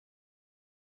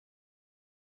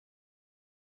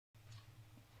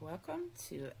Welcome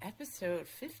to episode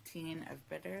 15 of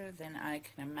Better Than I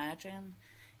Can Imagine,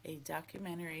 a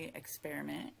documentary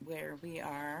experiment where we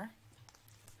are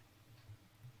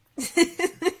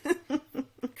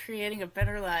creating a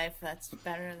better life that's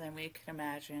better than we can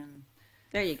imagine.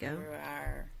 There you go. Through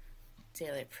our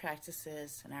daily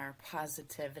practices and our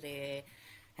positivity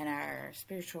and our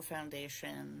spiritual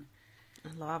foundation.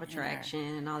 Law of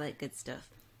attraction and all that good stuff.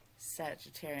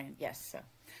 Sagittarian, yes. So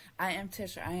I am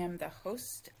Tisha. I am the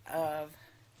host of,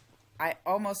 I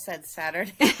almost said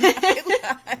Saturday Night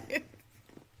Live,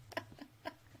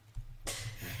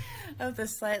 of the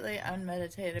Slightly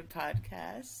Unmeditated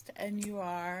podcast. And you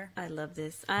are? I love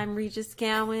this. I'm Rejys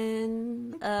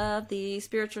Gowan of the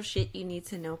Spiritual Shit You Need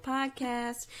to Know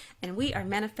podcast. And we are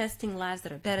manifesting lives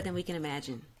that are better than we can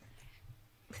imagine.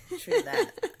 True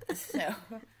that. So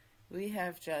we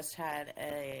have just had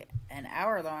an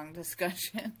hour-long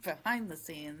discussion behind the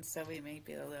scenes, so we may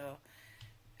be a little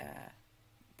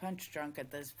punch drunk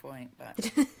at this point,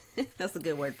 but that's a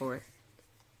good word for it.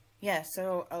 Yeah,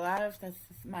 so a lot of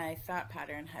my thought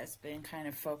pattern has been kind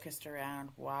of focused around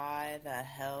why the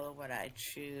hell would I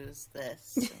choose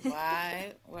this?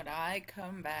 Why would I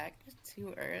come back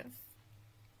to Earth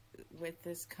with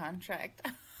this contract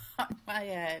on my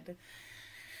head?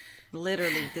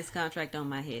 Literally, this contract on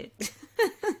my head.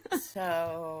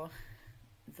 So,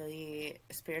 the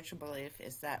spiritual belief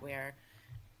is that we are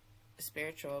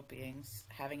spiritual beings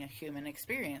having a human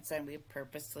experience, and we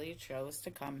purposely chose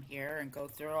to come here and go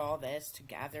through all this to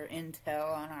gather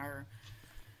intel on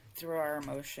through our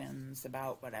emotions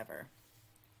about whatever.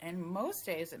 And most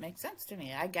days it makes sense to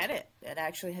me. I get it. It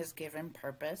actually has given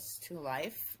purpose to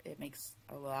life. It makes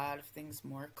a lot of things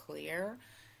more clear.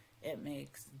 It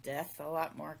makes death a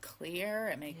lot more clear.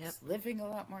 It makes living a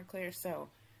lot more clear. So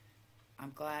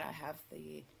I'm glad I have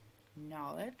the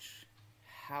knowledge.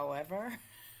 However,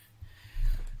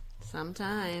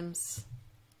 sometimes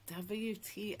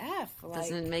WTF,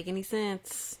 doesn't make any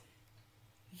sense.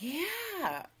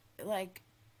 Yeah, like,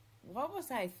 what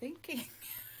was I thinking?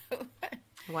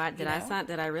 Why did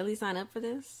Did I really sign up for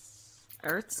this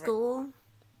Earth School?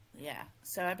 Yeah.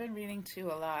 So I've been reading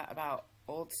too a lot about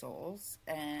old souls,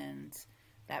 and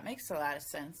that makes a lot of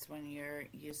sense when you're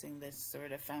using this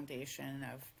sort of foundation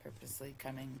of purposely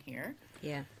coming here.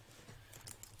 Yeah.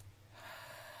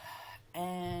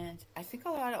 And I think a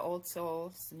lot of old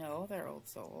souls know they're old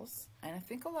souls, and I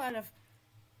think a lot of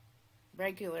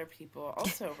regular people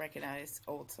also recognize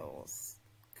old souls,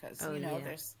 because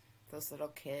there's those little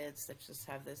kids that just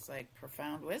have this like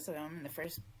profound wisdom, and the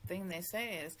first thing they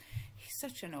say is, "He's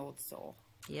such an old soul."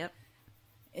 Yep.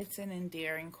 It's an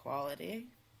endearing quality.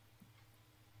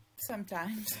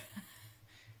 Sometimes.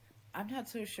 I'm not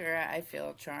so sure I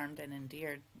feel charmed and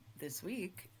endeared this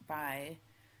week by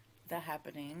the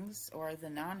happenings or the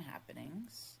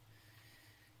non-happenings.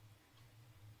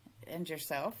 And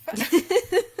yourself?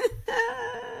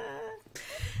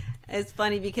 It's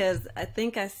funny because I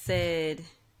think I said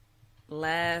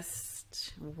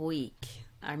last week,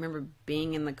 I remember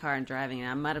being in the car and driving,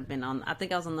 and I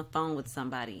think I was on the phone with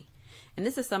somebody. And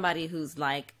this is somebody who's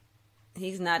like,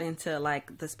 he's not into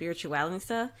like the spirituality and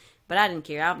stuff, but I didn't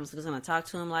care. I was just going to talk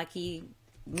to him like he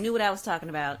knew what I was talking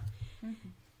about. Mm-hmm.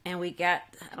 And I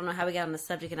don't know how we got on the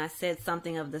subject, and I said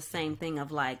something of the same thing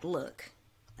of like, look,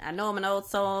 I know I'm an old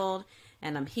soul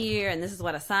and I'm here and this is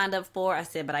what I signed up for. I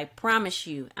said, but I promise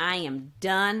you, I am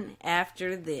done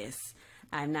after this.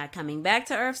 I'm not coming back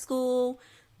to Earth School.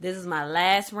 This is my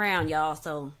last round, y'all.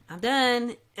 So I'm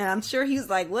done. And I'm sure he's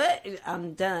like, what?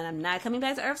 I'm done. I'm not coming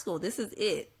back to Earth School. This is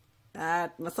it. My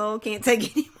soul can't take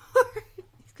it anymore.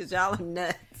 Because y'all are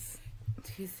nuts.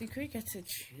 Do you think we get to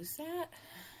choose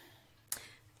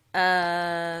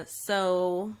that?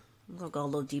 So I'm going to go a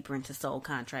little deeper into soul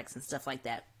contracts and stuff like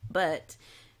that. But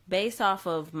based off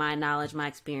of my knowledge, my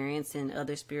experience, and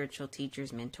other spiritual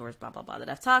teachers, mentors, blah, blah, blah, that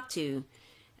I've talked to,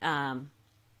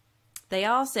 they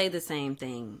all say the same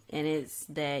thing, and it's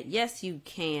that, yes, you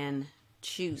can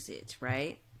choose it,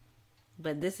 right?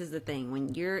 But this is the thing.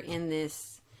 When you're in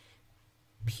this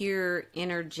pure,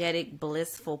 energetic,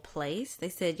 blissful place, they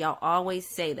said y'all always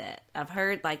say that. I've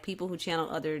heard, like, people who channel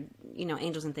other,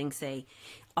 angels and things say,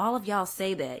 all of y'all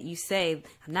say that. You say,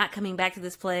 I'm not coming back to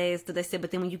this place. They said,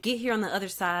 but then when you get here on the other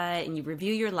side and you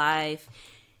review your life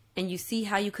and you see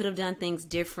how you could have done things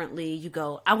differently, you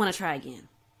go, I want to try again.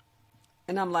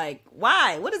 And I'm like,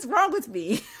 why? What is wrong with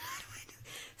me?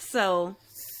 So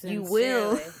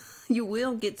Sincerely. you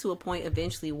will get to a point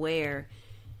eventually where,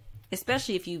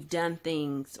 especially if you've done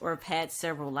things or have had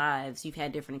several lives, you've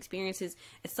had different experiences,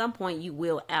 at some point you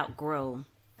will outgrow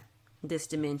this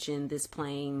dimension, this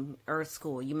plane, Earth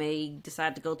School. You may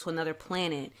decide to go to another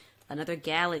planet, another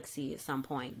galaxy at some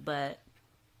point, but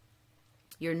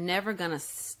you're never going to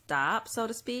stop, so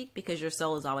to speak, because your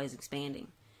soul is always expanding.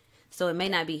 So it may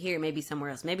not be here, it may be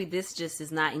somewhere else. Maybe this just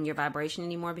is not in your vibration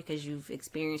anymore because you've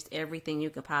experienced everything you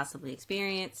could possibly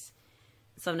experience.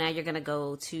 So now you're going to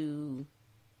go to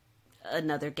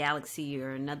another galaxy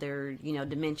or another,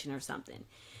 dimension or something.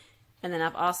 And then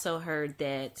I've also heard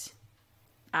that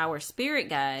our spirit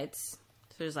guides,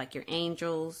 so there's like your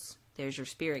angels, there's your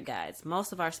spirit guides.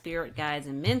 Most of our spirit guides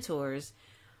and mentors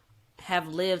have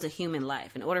lived a human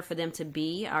life. In order for them to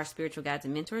be our spiritual guides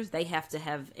and mentors, they have to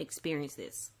have experienced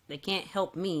this. They can't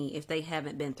help me if they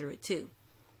haven't been through it too.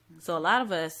 So a lot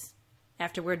of us,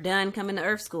 after we're done coming to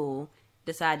Earth School,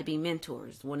 decide to be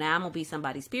mentors. Well, now I'm going to be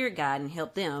somebody's spirit guide and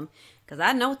help them because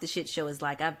I know what the shit show is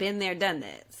like. I've been there, done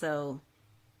that. So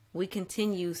we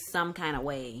continue some kind of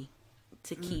way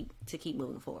to keep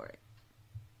moving forward.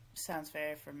 Sounds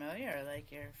very familiar,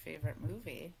 like your favorite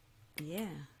movie. Yeah.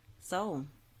 So...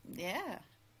 yeah.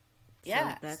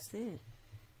 Yeah. So that's it.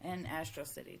 And Astral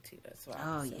City too as well.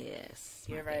 Oh, so yes.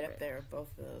 You're right up there with both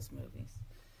of those movies.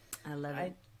 I love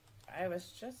it. I was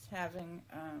just having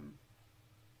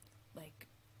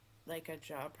like a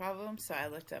jaw problem, so I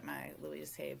looked at my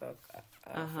Louise Hay book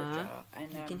for jaw.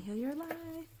 And, you can heal your life.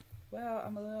 Well,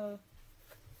 I'm a little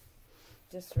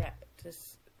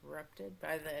disrupted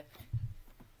by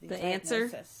the answer.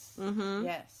 Mm-hmm.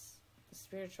 Yes, the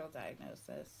spiritual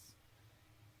diagnosis.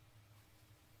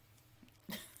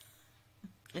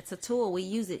 It's a tool. We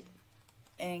use it.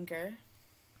 Anger.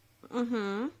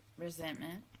 Mm-hmm.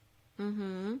 Resentment.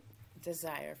 Mm-hmm.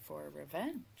 Desire for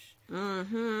revenge.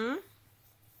 Mm-hmm.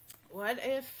 What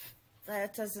if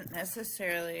that doesn't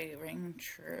necessarily ring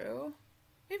true?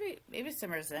 Maybe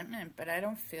some resentment, but I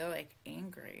don't feel like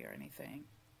angry or anything.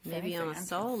 Maybe on a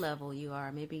soul level you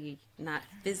are. Maybe not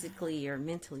physically or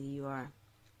mentally you are.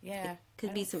 Yeah. It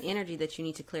could be some energy that you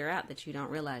need to clear out that you don't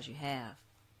realize you have.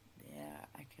 Yeah,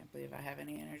 I can't believe I have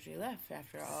any energy left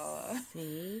after all.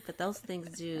 See, but those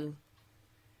things do.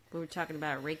 We were talking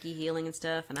about Reiki healing and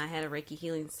stuff, and I had a Reiki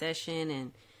healing session,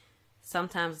 and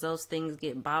sometimes those things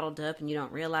get bottled up and you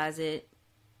don't realize it.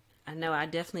 I know I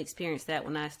definitely experienced that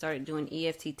when I started doing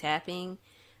EFT tapping.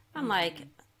 I'm like,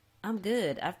 I'm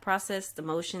good. I've processed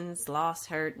emotions, lost,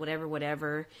 hurt,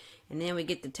 whatever. And then we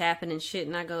get to tapping and shit,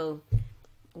 and I go,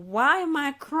 why am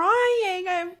I crying?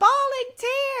 I'm bawling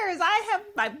tears.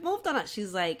 I moved on.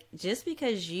 She's like, just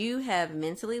because you have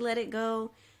mentally let it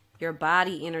go, your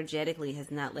body energetically has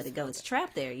not let it go. It's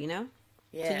trapped there, Yeah.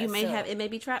 So you may it may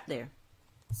be trapped there.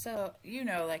 So,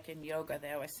 like in yoga,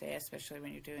 they always say, especially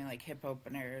when you're doing like hip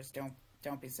openers,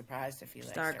 don't be surprised if you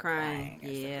like start crying.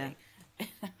 Yeah.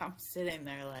 I'm sitting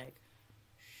there like,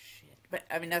 shit. But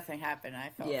I mean, nothing happened. I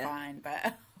felt fine,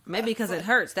 but maybe because it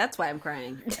hurts. That's why I'm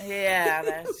crying. Yeah,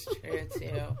 that's true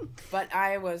too. But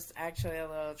I was actually a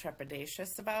little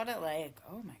trepidatious about it. Like,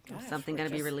 oh my gosh, something going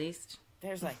to be released?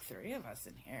 There's like 3 of us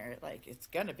in here. Like, it's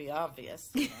going to be obvious.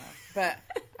 But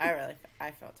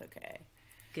I felt okay.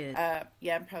 Good.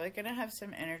 Yeah, I'm probably going to have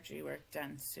some energy work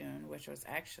done soon, which was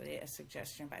actually a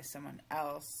suggestion by someone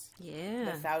else.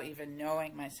 Yeah. Without even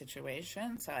knowing my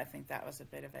situation. So I think that was a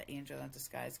bit of an angel in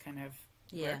disguise kind of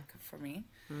work for me.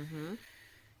 Mm-hmm.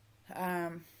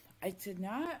 I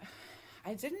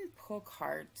didn't pull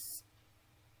cards.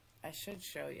 I should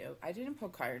show you. I didn't pull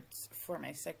cards for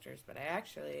my sectors, but I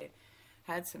actually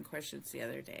had some questions the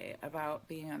other day about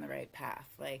being on the right path.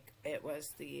 Like, it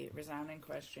was the resounding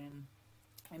question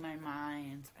in my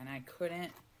mind, and I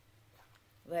couldn't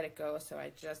let it go, so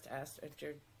I just asked a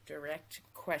direct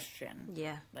question.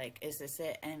 Yeah. Like, is this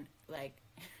it? And, like,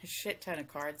 a shit ton of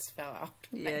cards fell out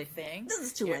of my thing. This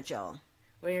is too much, y'all.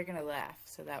 Well, you're going to laugh.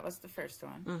 So that was the first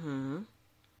one. Mm-hmm.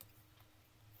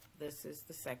 This is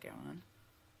the second one.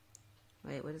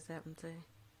 Wait, what does that one say?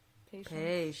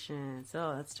 Patience.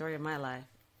 Oh, that's the story of my life.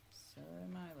 Story of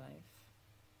my life.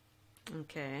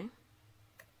 Okay.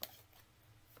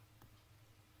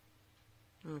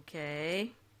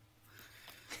 Okay.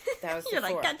 That was You're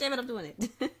like, God damn it, I'm doing it.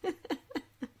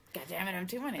 God damn it, I'm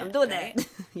doing it. I'm doing that.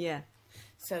 Yeah.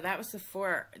 So that was the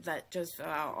 4 that just fell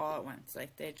out all at once.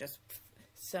 Like, they just...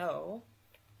 So,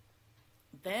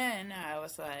 then I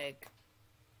was like,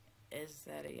 is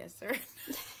that a yes or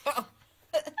no?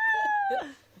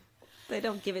 They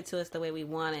don't give it to us the way we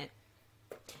want it.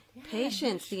 Yeah,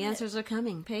 Patience. The answers are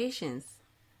coming. Patience.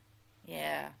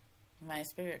 Yeah. My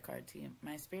spirit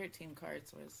team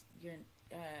cards was, you're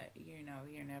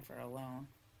never alone.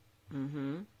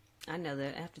 Mm-hmm. I know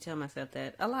that. I have to tell myself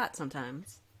that a lot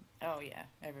sometimes. Oh, yeah.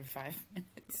 Every 5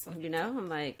 minutes. I'm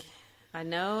like, I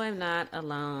know I'm not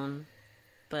alone,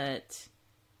 but,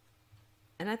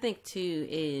 and I think too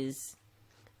is,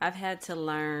 I've had to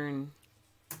learn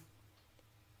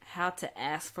how to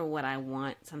ask for what I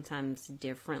want sometimes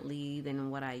differently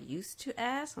than what I used to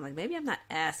ask. I'm like, maybe I'm not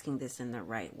asking this in the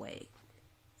right way.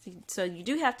 So you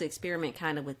do have to experiment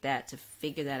kind of with that to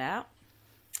figure that out.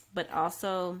 But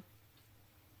also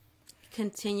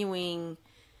continuing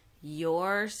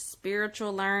your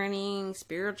spiritual learning,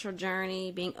 spiritual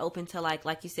journey, being open to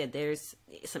like you said, there's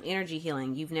some energy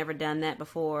healing. You've never done that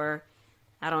before.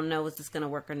 I don't know if this is going to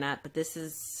work or not, but this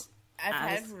is... I've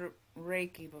had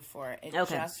Reiki before. It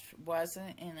just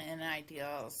wasn't in an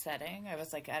ideal setting. I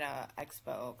was like at a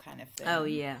expo kind of thing. Oh,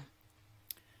 yeah.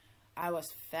 I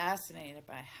was fascinated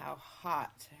by how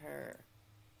hot her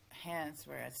hands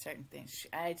were at certain things.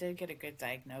 I did get a good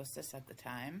diagnosis at the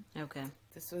time. Okay.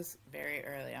 This was very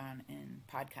early on in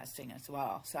podcasting as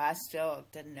well. So I still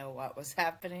didn't know what was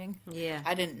happening. Yeah.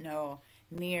 I didn't know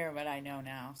near what I know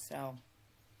now. So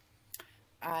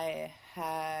I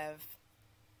have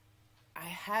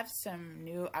some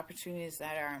new opportunities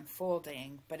that are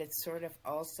unfolding, but it sort of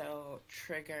also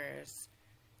triggers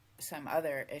some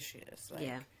other issues, like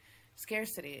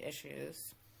scarcity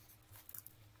issues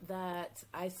that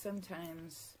I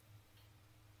sometimes,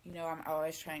 I'm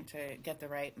always trying to get the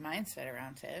right mindset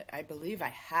around it. I believe I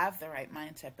have the right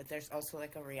mindset, but there's also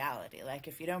like a reality. Like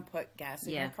if you don't put gas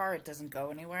in your car, it doesn't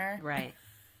go anywhere. Right.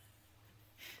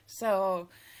 So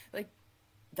like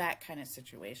that kind of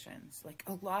situations, like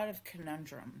a lot of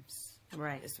conundrums,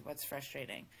 right, is what's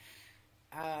frustrating.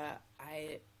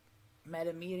 I met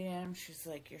a medium. She's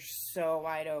like, "You're so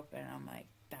wide open." I'm like,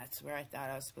 "That's where I thought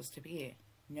I was supposed to be.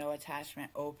 No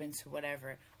attachment, open to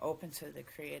whatever, open to the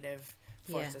creative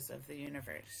forces of the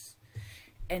universe."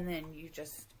 And then you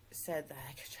just said that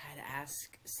I could try to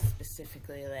ask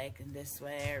specifically, like in this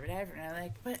way or whatever. And I'm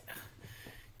like, but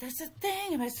that's the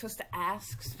thing. Am I supposed to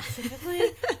ask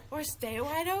specifically or stay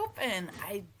wide open?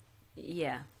 We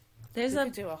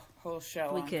could do a whole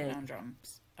show on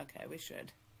conundrums. Okay, we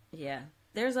should. Yeah.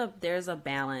 There's a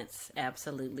balance,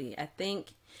 absolutely. I think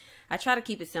I try to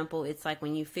keep it simple. It's like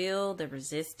when you feel the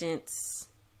resistance,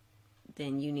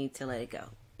 then you need to let it go.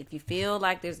 If you feel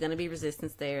like there's going to be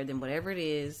resistance there, then whatever it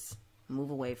is, move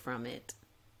away from it.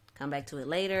 Come back to it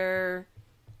later.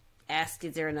 Ask,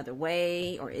 is there another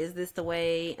way, or is this the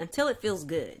way? Until it feels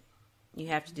good, you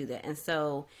have to do that. And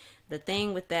so the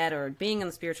thing with that, or being on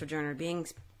the spiritual journey, or being,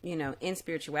 in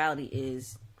spirituality,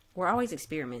 is we're always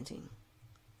experimenting.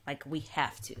 Like, we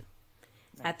have to.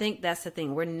 Right. I think that's the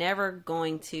thing. We're never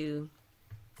going to,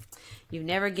 you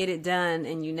never get it done,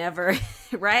 and you never,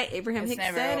 right? Abraham Hicks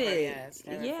said it.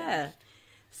 Yeah.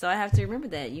 So I have to remember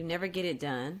that. You never get it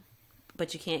done,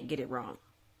 but you can't get it wrong.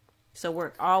 So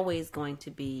we're always going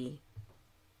to be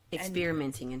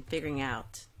experimenting and figuring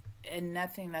out. And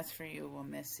nothing that's for you will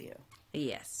miss you.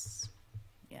 Yes.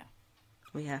 Yeah.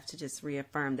 We have to just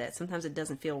reaffirm that. Sometimes it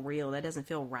doesn't feel real. That doesn't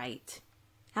feel right.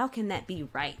 How can that be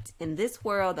right? In this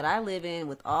world that I live in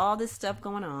with all this stuff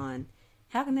going on,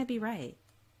 how can that be right?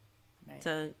 Right.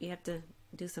 So you have to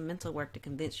do some mental work to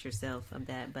convince yourself of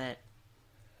that. But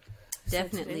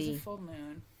definitely. Today's a full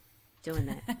moon. Doing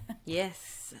that.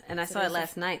 Yes. And I saw it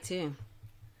last night too.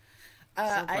 So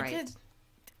I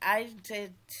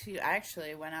did too. I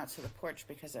actually went out to the porch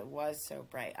because it was so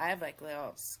bright. I have like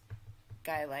little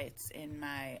skylights in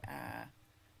my,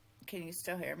 can you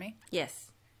still hear me? Yes.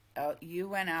 Oh, you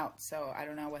went out, so I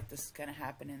don't know what this is going to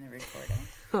happen in the recording.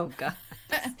 Oh, God.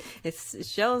 It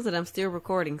shows that I'm still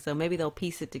recording, so maybe they'll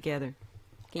piece it together.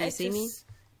 Can you see me?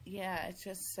 Yeah, it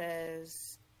just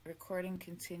says... Recording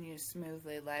continues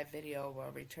smoothly. Live video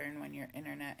will return when your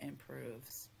internet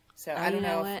improves. So I don't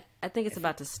know what? I think it's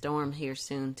about to storm here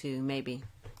soon too. Maybe.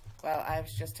 Well, I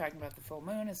was just talking about the full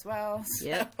moon as well. So.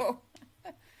 Yep.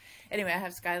 Anyway, I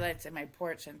have skylights in my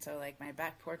porch, and so like my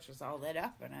back porch was all lit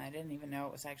up, and I didn't even know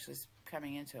it was actually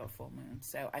coming into a full moon.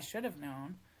 So I should have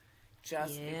known,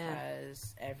 just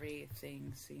because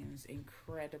everything seems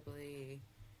incredibly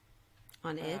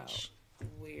on edge,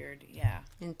 weird,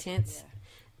 intense. Yeah.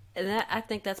 And I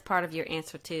think that's part of your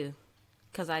answer too,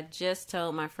 because I just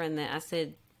told my friend that. I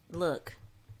said, "Look,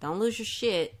 don't lose your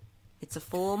shit. It's a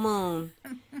full moon."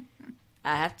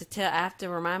 I have to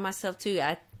remind myself too.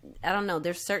 I don't know.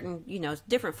 There's certain,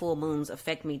 different full moons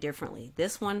affect me differently.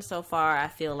 This one so far, I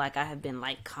feel like I have been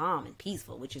like calm and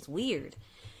peaceful, which is weird.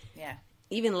 Yeah.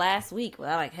 Even last week,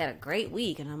 I like had a great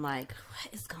week, and I'm like,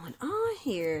 what is going on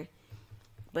here?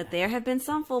 But there have been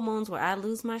some full moons where I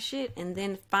lose my shit, and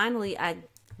then finally I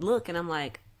look and I'm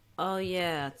like, oh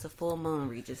yeah, it's a full moon,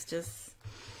 Rejys. Just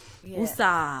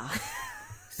woosah.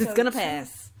 It's gonna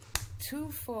pass.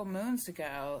 Two full moons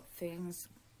ago, things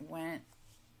went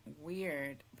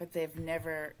weird, but they've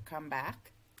never come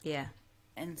back. Yeah.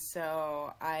 And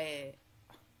so I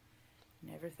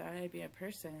never thought I'd be a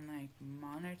person like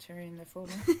monitoring the full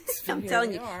moon. I'm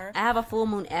telling you, I have a full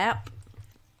moon app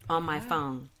on my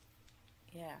phone.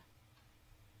 Yeah.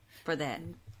 For that.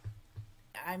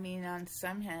 I mean, on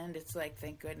some hand, it's like,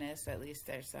 thank goodness, at least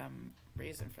there's some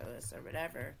reason for this or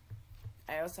whatever.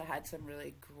 I also had some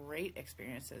really great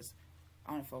experiences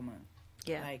on a full moon.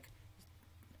 Yeah. Like,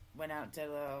 went out, did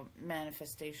a little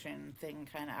manifestation thing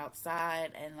kind of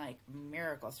outside, and like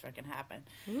miracles freaking happen.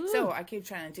 Ooh. So I keep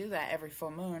trying to do that every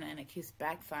full moon, and it keeps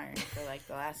backfiring for like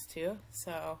the last two.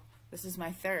 So this is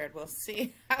my third. We'll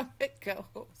see how it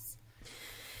goes.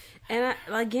 And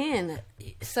again,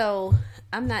 so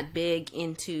I'm not big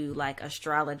into like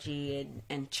astrology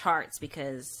and charts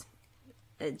because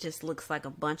it just looks like a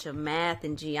bunch of math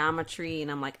and geometry,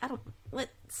 and I'm like, what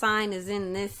sign is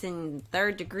in this in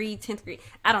 3rd degree, 10th degree?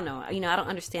 I don't know. I don't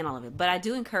understand all of it, but I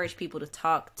do encourage people to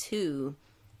talk to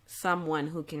someone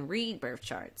who can read birth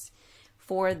charts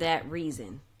for that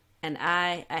reason. And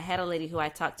I had a lady who I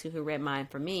talked to who read mine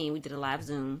for me. We did a live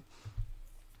Zoom.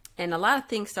 And a lot of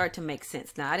things started to make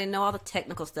sense. Now, I didn't know all the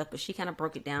technical stuff, but she kind of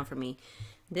broke it down for me.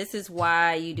 This is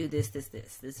why you do this.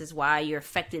 This is why you're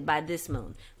affected by this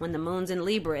moon. When the moon's in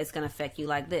Libra, it's going to affect you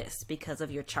like this because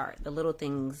of your chart. The little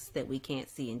things that we can't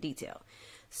see in detail.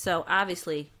 So,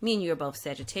 obviously, me and you are both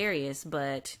Sagittarius,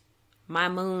 but my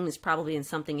moon is probably in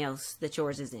something else that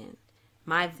yours is in.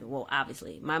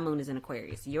 Obviously, my moon is in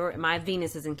Aquarius. My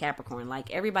Venus is in Capricorn.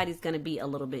 Like, everybody's going to be a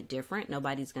little bit different.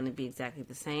 Nobody's going to be exactly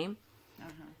the same.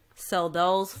 Uh-huh. So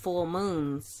those full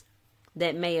moons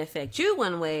that may affect you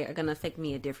one way are going to affect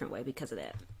me a different way because of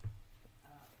that.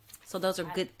 So those are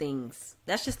good things.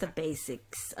 That's just the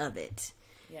basics of it.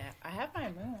 Yeah, I have my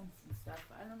moons and stuff.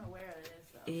 I don't know where it is,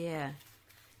 though. Yeah.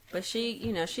 But she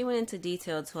went into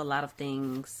detail to a lot of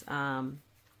things.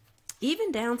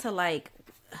 Even down to, like,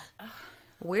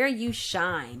 where you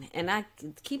shine. And I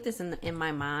keep this in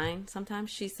my mind.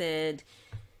 Sometimes she said...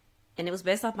 And it was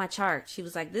based off my chart. She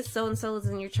was like, this so-and-so is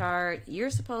in your chart. You're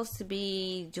supposed to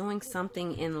be doing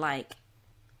something in, like,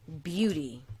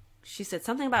 beauty. She said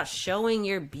something about showing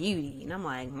your beauty. And I'm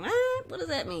like, what does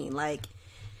that mean? Like,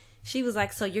 she was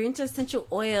like, so you're into essential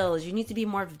oils. You need to be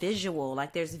more visual.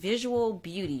 Like, there's visual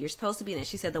beauty. You're supposed to be in it.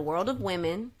 She said the world of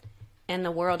women and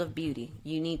the world of beauty.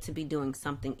 You need to be doing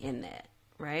something in that,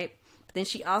 right? But then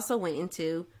she also went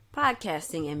into...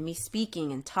 podcasting and me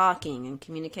speaking and talking and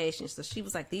communication. So she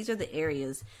was like, these are the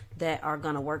areas that are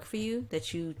going to work for you,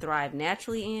 that you thrive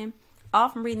naturally in, all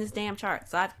from reading this damn chart.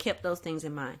 So I've kept those things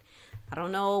in mind. I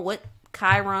don't know what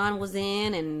Chiron was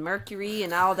in and Mercury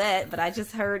and all that, but I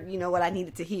just heard, what I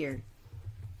needed to hear.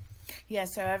 Yeah,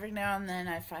 so every now and then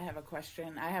if I have a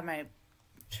question, I have my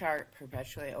chart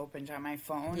perpetually opened on my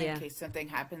phone in case something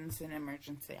happens in an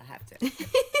emergency. I have to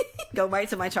go right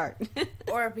to my chart.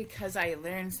 Or because I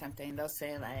learned something, they'll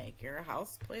say like your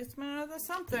house placement of the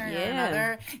something or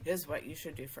another is what you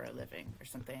should do for a living or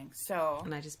something. So,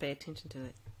 and I just pay attention to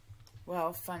it.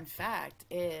 Well, fun fact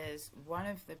is one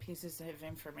of the pieces of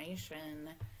information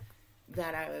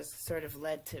that I was sort of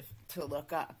led to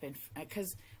look up, and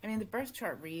because the birth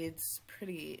chart reads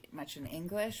pretty much in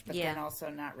English, but then also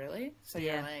not really. So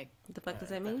you're like, what the fuck does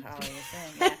that mean? How are you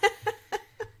saying? Yeah.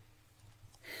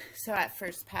 So at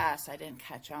first pass, I didn't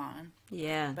catch on.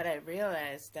 Yeah. But I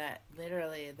realized that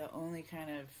literally the only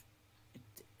kind of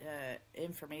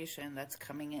information that's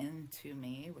coming into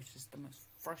me, which is the most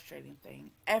frustrating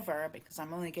thing ever, because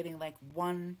I'm only getting like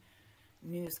one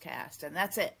newscast, and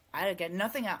that's it. I get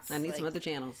nothing else. I need some other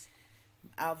channels.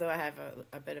 Although I have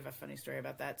a bit of a funny story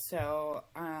about that. So,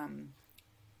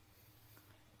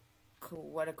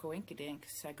 what a coinkydink.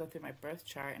 I go through my birth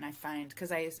chart and I find,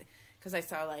 because I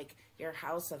saw like your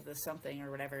house of the something or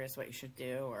whatever is what you should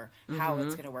do, or how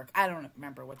it's going to work. I don't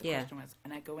remember what the question was.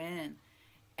 And I go in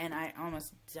and I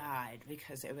almost died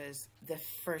because it was the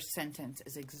first sentence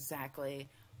is exactly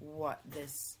what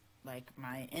this, like,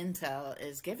 my intel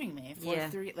is giving me for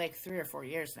 3 or 4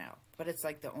 years now. But it's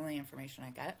like the only information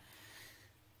I get.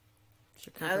 It's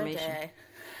your confirmation.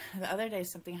 The other day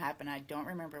something happened. I don't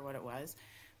remember what it was,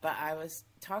 but I was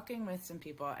talking with some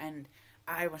people and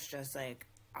I was just like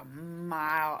a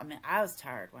mile. I was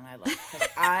tired when I left because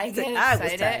I get excited. I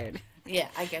was tired. Yeah,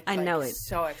 I get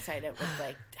so excited with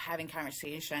like having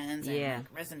conversations and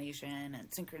like, resonation and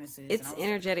synchronicities. It's and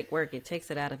energetic work. It takes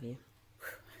it out of you.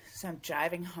 So I'm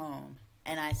driving home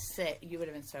and I say, you would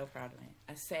have been so proud of me.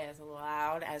 I say as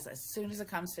loud as soon as it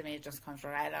comes to me, it just comes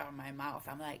right out of my mouth.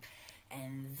 I'm like,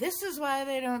 and this is why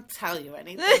they don't tell you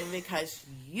anything, because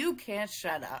you can't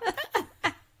shut up.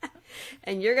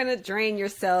 And you're going to drain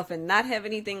yourself and not have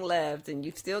anything left, and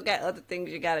you've still got other things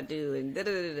you got to do, and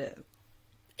da-da-da-da.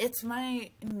 it's my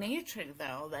nature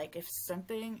though. Like if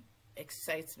something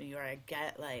excites me or I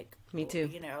get like, Me too.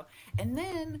 you know, and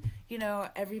then, you know,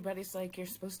 everybody's like, you're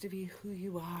supposed to be who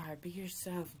you are, be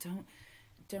yourself, don't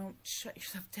shut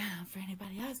yourself down for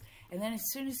anybody else. And then as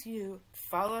soon as you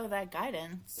follow that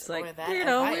guidance It's like, or that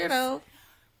weirdo.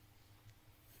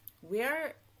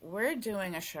 we're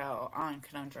doing a show on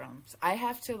conundrums. I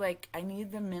have to I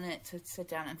need the minute to sit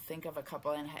down and think of a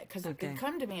couple in head because Okay. they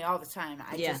come to me all the time.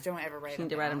 I just don't ever write You them need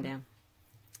to down. write them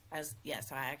down.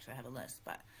 So I actually have a list,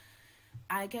 but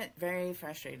I get very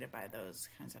frustrated by those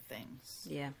kinds of things.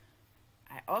 Yeah.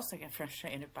 I also get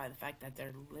frustrated by the fact that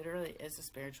there literally is a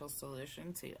spiritual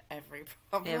solution to every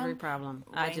problem. Every problem.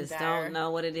 I Wayne just Dyer- don't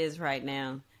know what it is right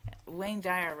now. Wayne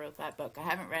Dyer wrote that book. I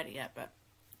haven't read it yet, but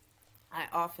I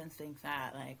often think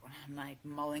that, like, when I'm, like,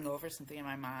 mulling over something in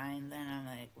my mind, then I'm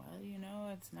like, well, you know,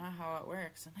 it's not how it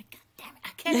works. I'm like, God damn it, I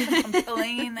can't even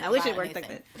complain I wish about it worked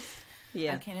anything. like that.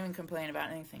 Yeah. I can't even complain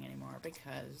about anything anymore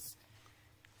because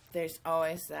there's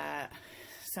always that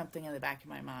something in the back of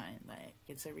my mind, like,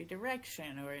 it's a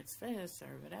redirection or it's this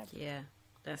or whatever. Yeah.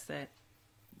 That's that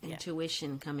Yeah.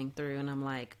 intuition coming through. And I'm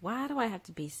like, why do I have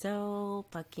to be so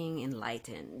fucking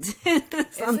enlightened?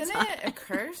 Isn't Sometimes. it a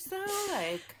curse, though?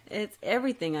 Like, It's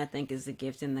everything I think is the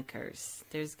gift and the curse.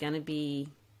 There's going to be,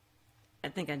 I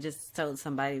think I just told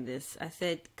somebody this. I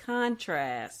said,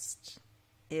 contrast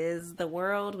is the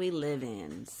world we live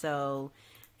in. So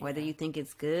whether you think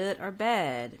it's good or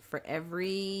bad, for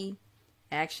every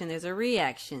action, there's a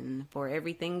reaction. For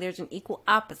everything, there's an equal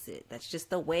opposite. That's just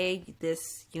the way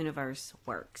this universe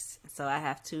works. So I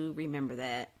have to remember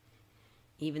that,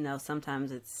 even though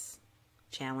sometimes it's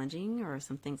challenging or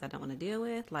some things I don't want to deal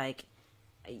with. Like,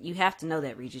 you have to know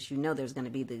that, Rejys. You know there's going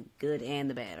to be the good and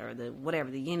the bad, or the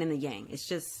whatever, the yin and the yang. It's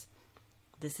just,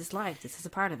 this is life. This is a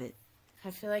part of it. I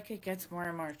feel like it gets more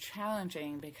and more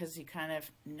challenging because you kind of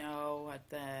know what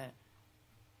the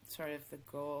sort of the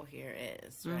goal here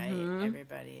is, right? Mhm.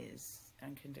 Everybody's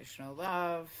unconditional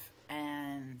love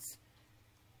and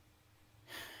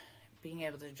being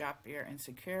able to drop your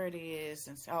insecurities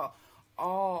and so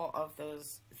all of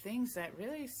those things that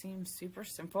really seem super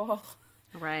simple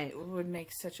Right. would make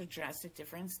such a drastic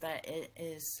difference that it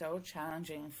is so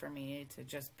challenging for me to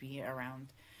just be around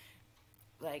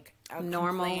like a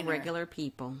Normal, complainer. regular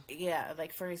people. Yeah,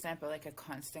 like for example, like a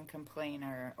constant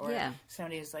complainer or Yeah.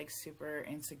 somebody who's like super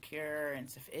insecure and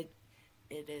stuff. It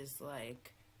is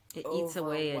like It eats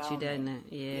away at you, doesn't overwhelming.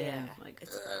 it? Yeah. Yeah. Like,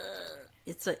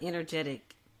 it's an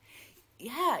energetic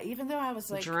Yeah, even though I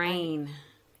was like drain.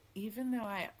 even though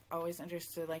I always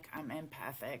understood like I'm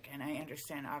empathic and I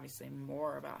understand obviously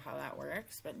more about how that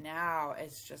works, but now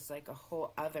it's just like a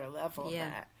whole other level Yeah.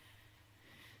 that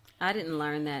I didn't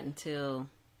learn that until,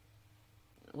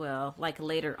 well, like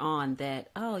later on, that,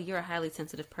 oh, you're a highly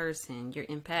sensitive person. You're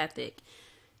empathic.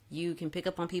 You can pick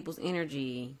up on people's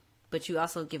energy, but you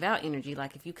also give out energy.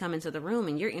 Like if you come into the room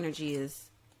and your energy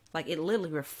is, like, it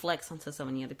literally reflects onto so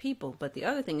many other people. But the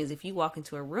other thing is, if you walk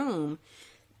into a room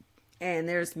and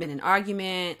there's been an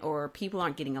argument or people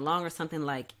aren't getting along or something,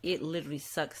 like, it literally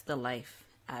sucks the life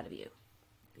out of you.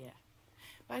 yeah.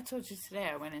 But I told you today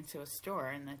I went into a store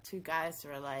and the two guys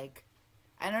were like,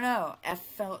 I don't know, I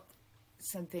felt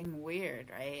something weird,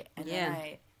 right? And Yeah.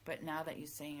 then but now that you're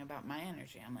saying about my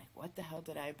energy, I'm like, what the hell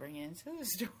did I bring into the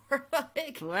store?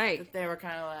 Like, Right. that they were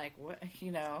kind of like, what,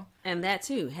 you know? And that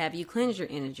too. Have you cleansed your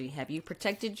energy? Have you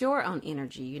protected your own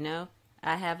energy? You know,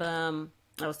 I have, I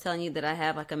was telling you that I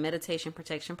have like a meditation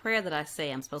protection prayer that I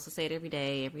say. I'm supposed to say it every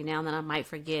day. Every now and then I might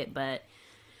forget, but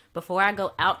before I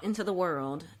go out into the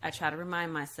world, I try to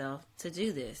remind myself to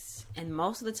do this. And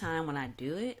most of the time when I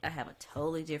do it, I have a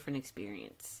totally different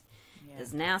experience. Yeah.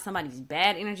 Because now somebody's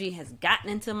bad energy has gotten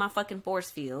into my fucking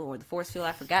force field, or the force field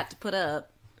I forgot to put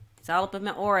up. It's all up in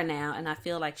my aura now, and I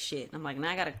feel like shit. I'm like, now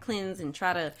I gotta cleanse and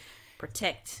try to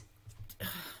protect.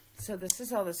 So this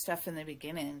is all the stuff in the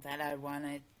beginning that I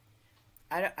wanted.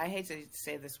 I hate to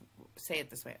say it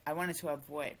this way. I wanted to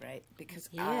avoid, right? Because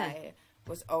Yeah. I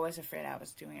was always afraid I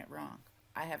was doing it wrong.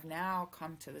 I have now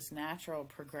come to this natural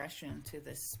progression to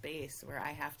this space where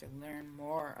I have to learn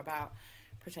more about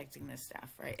protecting this stuff,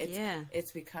 right?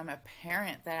 It's become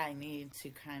apparent that I need to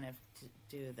kind of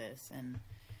do this, and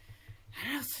I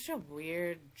don't know, it's such a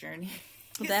weird journey.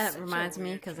 It's That such a reminds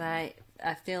me, weird because journey.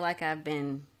 I feel like I've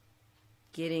been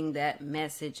getting that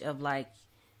message of like,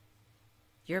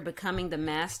 you're becoming the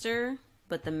master,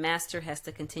 but the master has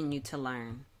to continue to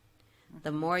learn.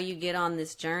 The more you get on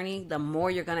this journey, the more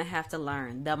you're going to have to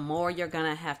learn. The more you're going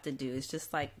to have to do. It's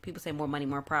just like people say, more money,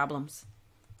 more problems.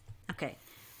 Okay.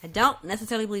 I don't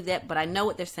necessarily believe that, but I know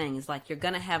what they're saying is like, you're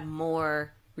going to have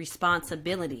more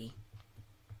responsibility.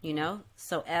 you know?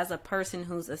 So as a person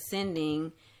who's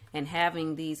ascending and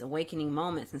having these awakening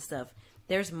moments and stuff,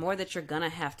 there's more that you're gonna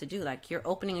have to do. Like, you're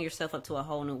opening yourself up to a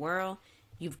whole new world.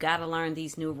 You've got to learn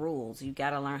these new rules. You've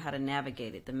got to learn how to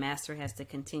navigate it. The master has to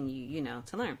continue, you know,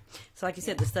 to learn. So like you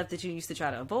said, the stuff that you used to try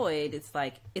to avoid, it's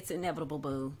like, it's inevitable,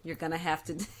 boo. You're gonna have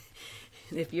to,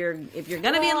 if you're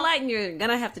gonna be enlightened, you're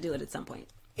gonna have to do it at some point.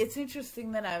 It's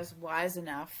interesting that I was wise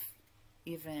enough,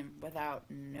 even without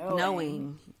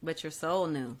knowing, but your soul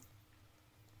knew.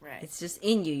 Right. It's just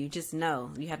in you. You just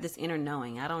know. You have this inner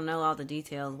knowing. I don't know all the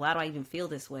details. Why do I even feel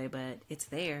this way? But it's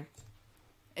there.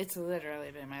 It's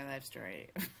literally been my life story.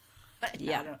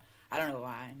 Yeah. I don't know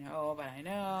why I know, but I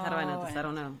know. How do I know this? I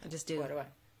don't know. I just do.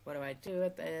 What do I do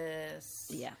with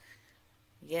this? Yeah.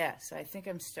 Yeah. So I think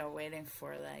I'm still waiting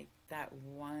for like that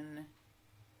one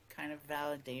kind of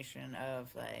validation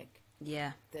of like,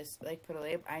 yeah, this, like, put a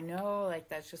label. I know, like,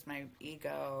 that's just my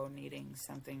ego needing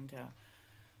something to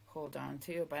hold on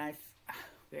to, but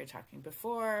we were talking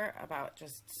before about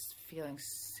just feeling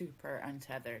super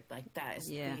untethered. Like, that is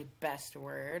the best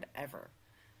word ever.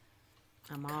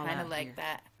 I'm all kind of like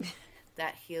here.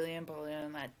 that helium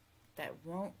balloon that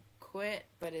won't quit,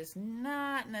 but is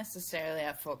not necessarily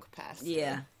at full capacity.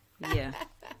 Yeah.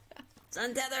 It's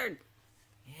untethered.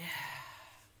 Yeah.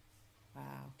 Wow.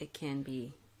 It can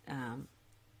be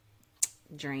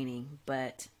draining,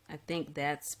 but I think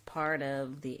that's part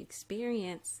of the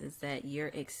experience, is that you're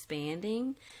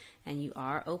expanding and you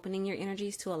are opening your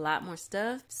energies to a lot more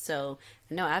stuff. So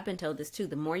I know I've been told this too.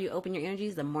 The more you open your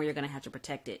energies, the more you're going to have to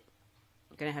protect it.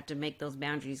 You're going to have to make those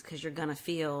boundaries, because you're going to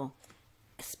feel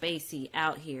spacey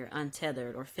out here,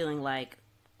 untethered, or feeling like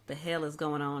the hell is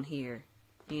going on here,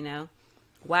 you know?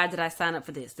 Why did I sign up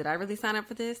for this? Did I really sign up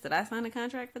for this? Did I sign a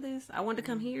contract for this? I wanted to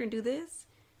come here and do this?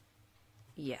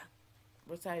 Yeah.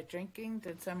 Was I drinking?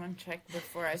 Did someone check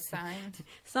before I signed?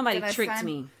 Somebody tricked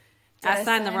me. I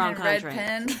signed the wrong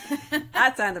contract.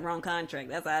 I signed the wrong contract.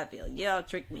 That's how I feel. Y'all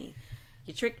tricked me.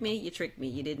 You tricked me. You tricked me.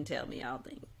 You didn't tell me all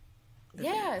things.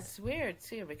 Yeah, it's weird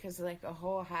too, because like a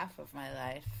whole half of my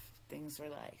life, things were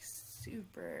like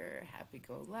super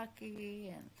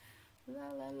happy-go-lucky and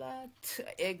la la la.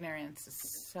 Ignorance is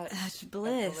such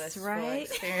bliss, right?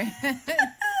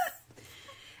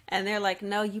 And they're like,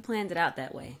 no, you planned it out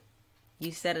that way.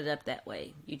 You set it up that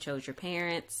way. You chose your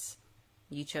parents.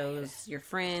 You chose your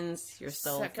friends, your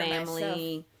soul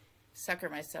family. Sucker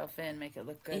myself in, make it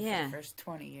look good for the first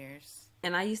 20 years.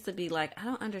 And I used to be like, I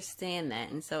don't understand that.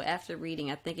 And so after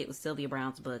reading, I think it was Sylvia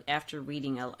Brown's book, after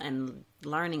reading and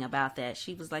learning about that,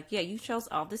 she was like, yeah, you chose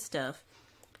all this stuff.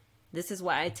 This is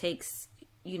why it takes,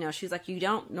 you know, she was like, you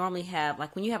don't normally have,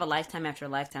 like when you have a lifetime after a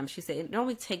lifetime, she said, it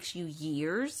normally takes you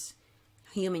years,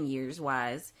 human years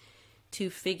wise, to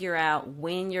figure out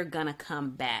when you're gonna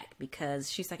come back,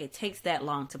 because she's like, it takes that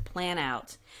long to plan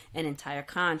out an entire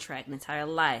contract, an entire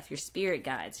life, your spirit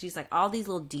guides. She's like, all these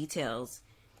little details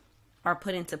are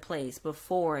put into place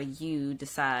before you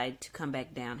decide to come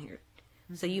back down here.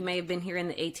 Mm-hmm. So you may have been here in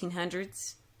the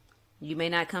 1800s. You may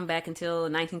not come back until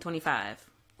 1925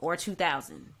 or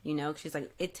 2000, you know. She's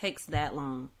like, it takes that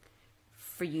long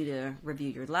for you to review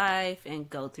your life and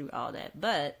go through all that.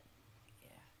 But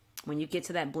when you get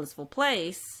to that blissful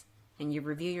place and you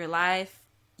review your life,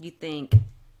 you think,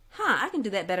 I can do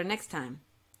that better next time.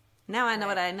 Now I know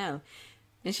what I know.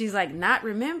 And she's like, not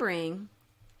remembering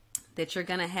that you're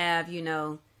going to have, you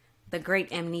know, the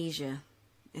great amnesia.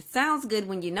 It sounds good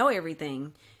when you know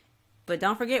everything, but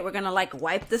don't forget, we're going to like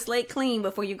wipe the slate clean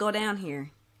before you go down here.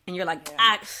 And you're like,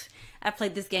 I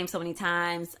played this game so many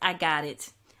times. I got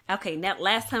it. Okay, now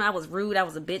last time I was rude, I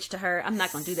was a bitch to her. I'm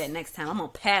not going to do that next time. I'm going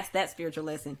to pass that spiritual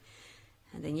lesson.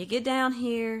 And then you get down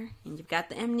here and you've got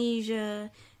the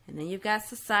amnesia, and then you've got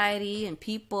society and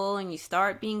people, and you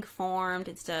start being formed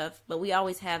and stuff. But we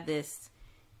always have this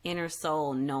inner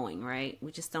soul knowing, right?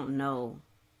 We just don't know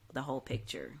the whole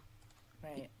picture.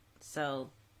 Right.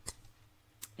 So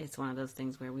it's one of those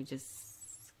things where we just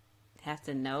have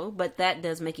to know. But that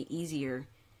does make it easier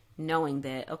knowing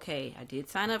that, okay, I did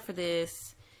sign up for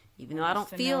this. Even though I don't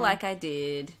feel like I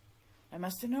did. I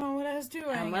must have known what I was doing.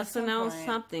 I must have known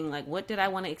something. Like, what did I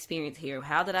want to experience here?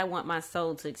 How did I want my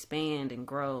soul to expand and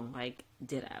grow? Like,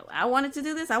 did I wanted to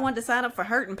do this? I wanted to sign up for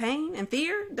hurt and pain and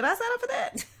fear? Did I sign up for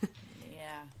that?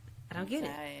 Yeah. I don't get it.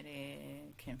 Anxiety,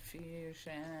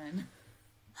 confusion.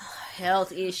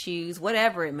 Health issues,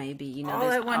 whatever it may be. You know,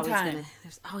 all at one time.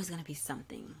 There's always going to be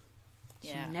something.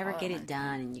 Yeah, you never get it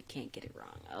done and you can't get it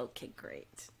wrong. Okay,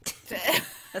 great.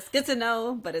 That's good to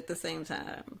know, but at the same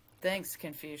time. Thanks,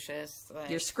 Confucius.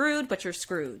 You're screwed, but you're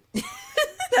screwed.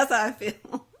 That's how I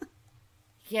feel.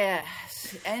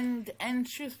 Yes, and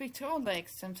truth be told, like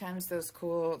sometimes those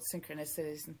cool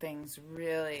synchronicities and things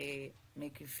really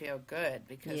make you feel good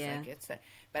because Yeah. like it's a,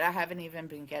 but I haven't even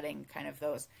been getting kind of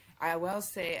those. I will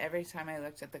say every time I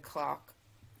looked at the clock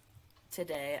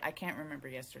today, I can't remember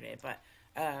yesterday, but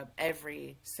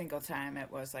every single time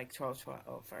it was like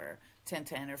 12:12 or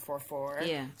 10:10 or 4:4.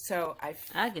 Yeah. So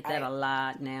I get that a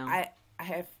lot now.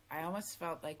 I almost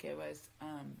felt like it was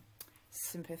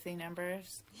sympathy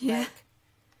numbers. Yeah.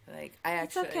 Like I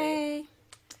It's actually, okay.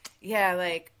 yeah,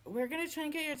 like we're gonna try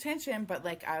and get your attention, but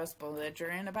like I was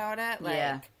belligerent about it. Like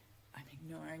Yeah. I'm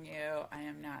ignoring you.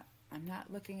 I'm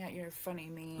not looking at your funny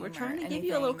meme. We're trying to or give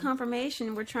you a little anything.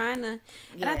 confirmation. We're trying to,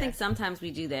 and I Yeah. think sometimes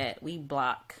we do that. We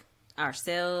block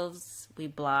ourselves. We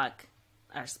block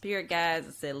our spirit guides.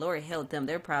 I said, Lord help them.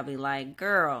 They're probably like,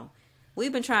 girl,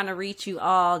 we've been trying to reach you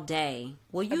all day.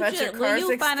 Will you About your just, will car's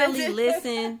you finally extended?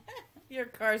 listen? Your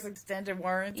car's extended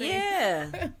warranty.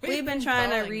 Yeah. We've been trying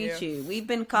to calling reach you. you. We've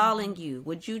been calling you.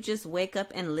 Would you just wake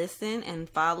up and listen and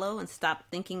follow and stop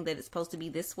thinking that it's supposed to be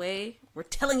this way? We're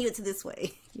telling you it's this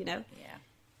way, you know? Yeah.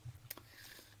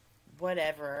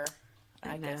 Whatever.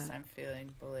 I I guess know. I'm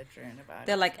feeling belligerent about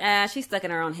They're it. like, she's stuck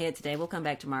in her own head today. We'll come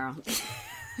back tomorrow.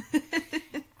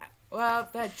 Well,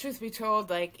 that truth be told,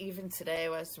 like even today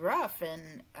was rough,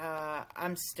 and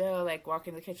I'm still like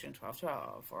walking the kitchen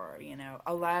 12:12, or you know,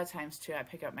 a lot of times too, I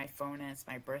pick up my phone and it's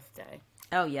my birthday.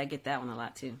 Oh, yeah, I get that one a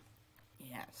lot too.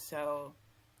 Yeah, so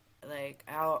like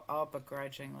I'll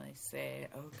begrudgingly say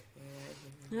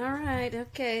okay. All right,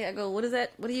 okay. I go, what is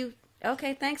that? What do you...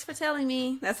 Okay, thanks for telling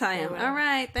me. That's how I am. well. All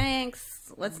right, thanks.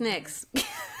 What's next?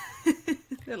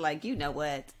 They're like, you know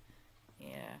what?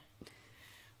 Yeah.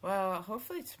 Well,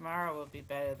 hopefully tomorrow will be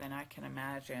better than I can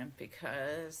imagine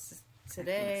because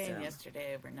today so. and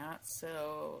yesterday were not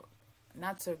so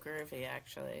groovy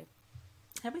actually.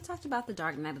 Have we talked about the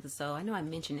dark night of the soul? I know I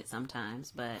mention it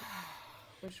sometimes, but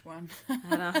Which one?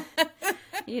 I don't...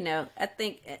 You know, I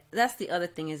think that's the other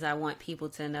thing is I want people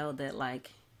to know that,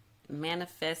 like,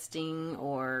 manifesting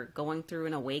or going through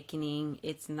an awakening,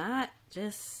 it's not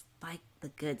just like the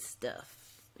good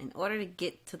stuff. In order to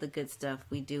get to the good stuff,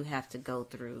 we do have to go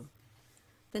through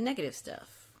the negative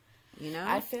stuff, you know?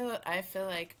 I feel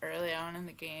like earlier on in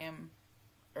the game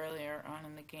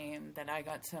that I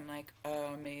got some like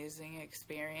amazing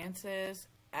experiences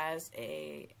as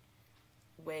a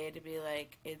way to be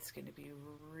like, it's going to be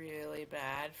really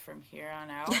bad from here on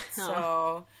out.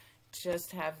 So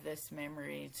just have this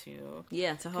memory to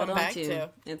to hold come on back to.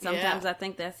 And sometimes I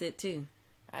think that's it too.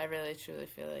 I really truly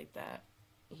feel like that.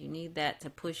 You need that to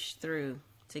push through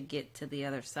to get to the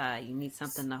other side. You need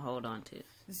something to hold on to.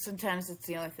 Sometimes it's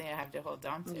the only thing I have to hold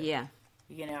on to. Yeah.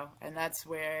 You know, and that's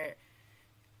where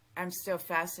I'm still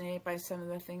fascinated by some of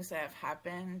the things that have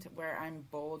happened where I'm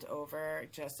bowled over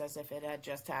just as if it had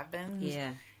just happened.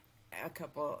 Yeah.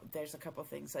 There's a couple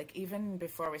things, like even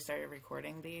before we started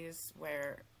recording these,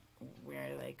 where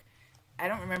we're like, I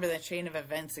don't remember the chain of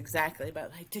events exactly,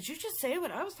 but like, did you just say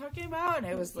what I was talking about? And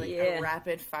it was like a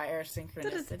rapid fire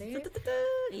synchronicity.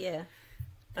 Yeah.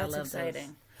 That's I love exciting.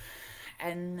 those.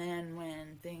 And then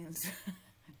when things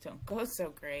don't go so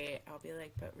great, I'll be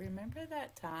like, but remember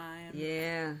that time?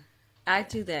 Yeah. I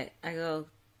do that. I go,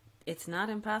 it's not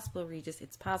impossible, Rejys.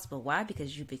 It's possible. Why?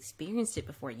 Because you've experienced it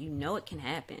before. You know it can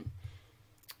happen.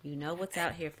 You know what's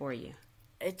out here for you.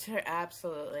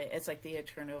 Absolutely. It's like the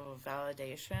eternal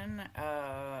validation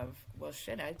of, well,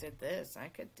 shit, I did this. I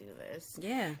could do this.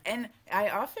 Yeah. And I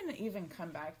often even come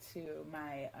back to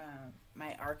my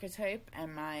my archetype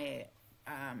and my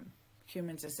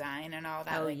human design and all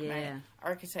that. Oh, like yeah. my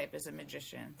archetype is a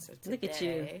magician. So today, Look at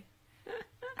you.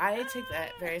 I take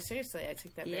that very seriously. I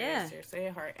take that Yeah. very seriously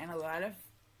at heart. And a lot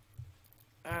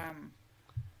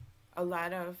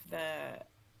of the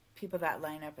people that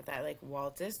line up with that, like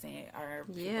Walt Disney, are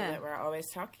people that we're always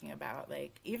talking about.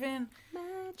 Like even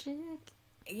magic.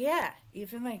 Yeah,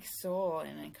 even like Soul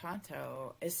and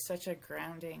Encanto is such a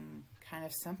grounding kind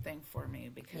of something for me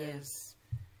because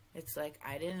it's like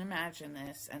I didn't imagine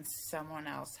this and someone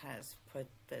else has put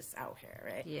this out here,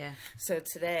 right? Yeah. So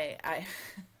today I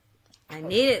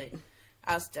need it.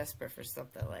 I was desperate for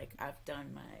something. Like I've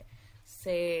done my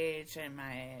sage and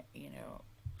my,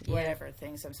 whatever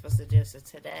things I'm supposed to do. So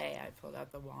today I pulled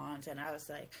out the wand and I was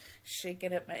like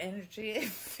shaking up my energy.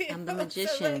 I'm the magician.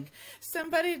 So, like,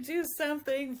 somebody do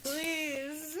something,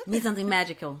 please. Need something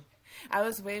magical. I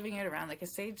was waving it around like a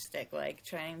sage stick, like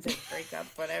trying to break up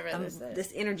whatever this is.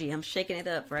 This energy, I'm shaking it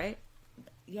up, right?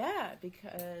 Yeah,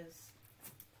 because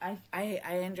I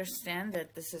understand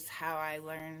that this is how I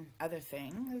learn other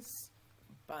things,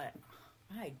 but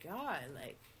my God,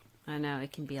 like I know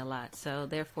it can be a lot. So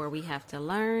therefore we have to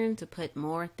learn to put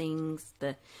more things,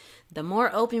 the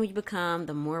more open we become,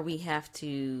 the more we have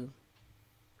to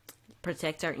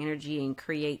protect our energy and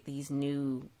create these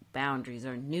new boundaries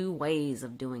or new ways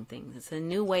of doing things. It's a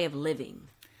new way of living.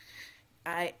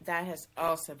 That has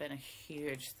also been a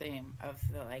huge theme of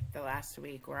the last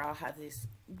week, where I'll have these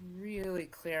really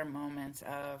clear moments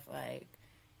of like,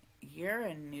 you're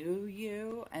a new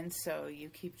you, and so you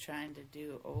keep trying to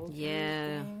do old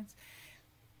things.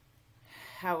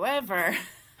 However,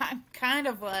 I'm kind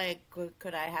of like,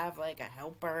 could I have like a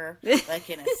helper, like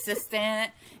an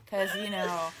assistant? Because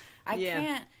I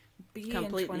can't be in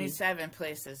 27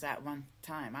 places at one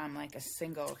time. I'm like a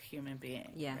single human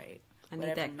being. Yeah, right? I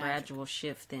need that gradual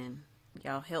shift. Then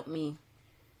y'all help me.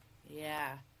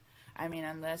 Yeah. I mean,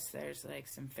 unless there's like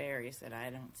some fairies that I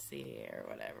don't see or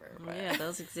whatever. But... Yeah,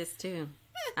 those exist too.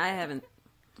 I haven't.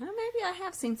 Well, maybe I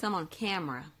have seen some on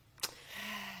camera,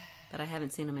 but I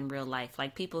haven't seen them in real life.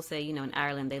 Like people say, in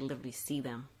Ireland they literally see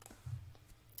them.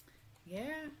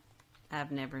 Yeah.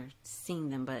 I've never seen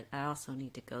them, but I also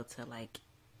need to go to I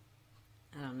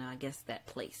don't know, I guess that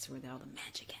place where all the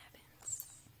magic happens.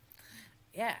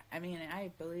 Yeah, I mean,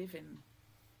 I believe in...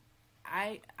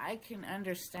 I can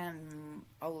understand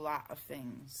a lot of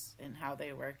things and how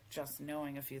they work just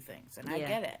knowing a few things. And I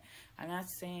get it. I'm not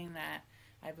saying that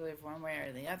I believe one way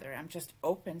or the other. I'm just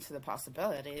open to the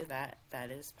possibility that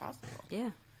is possible. Yeah.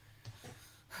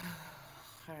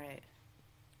 All right.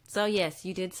 So, yes,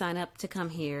 you did sign up to come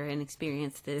here and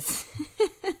experience this.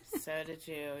 So did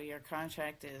you. Your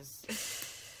contract is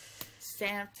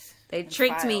stamped. They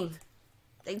tricked me.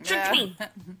 They tricked me.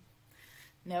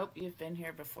 Nope, you've been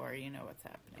here before. You know what's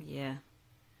happening. Yeah.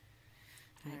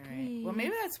 All right. Well,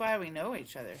 maybe that's why we know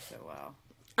each other so well.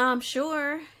 I'm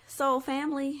sure. Soul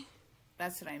family.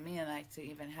 That's what I mean. Like, to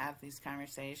even have these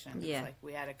conversations. Yeah. It's like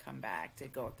we had to come back to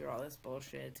go through all this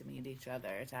bullshit to meet each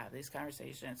other, to have these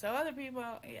conversations. So other people,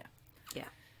 Yeah.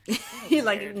 You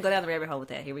can go down the rabbit hole with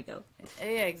that. Here we go.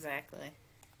 Yeah, exactly.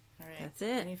 All right. That's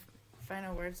it. Any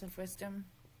final words of wisdom?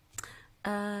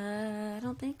 I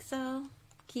don't think so.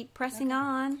 Keep pressing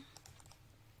on.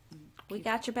 We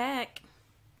got your back.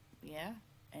 Yeah,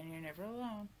 and you're never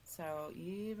alone. So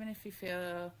even if you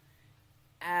feel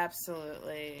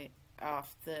absolutely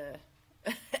off the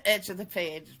edge of the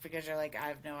page because you're like, I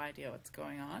have no idea what's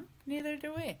going on, neither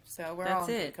do we. So we're all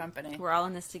in good company. We're all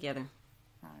in this together.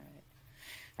 All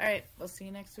right. We'll see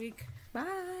you next week.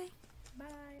 Bye.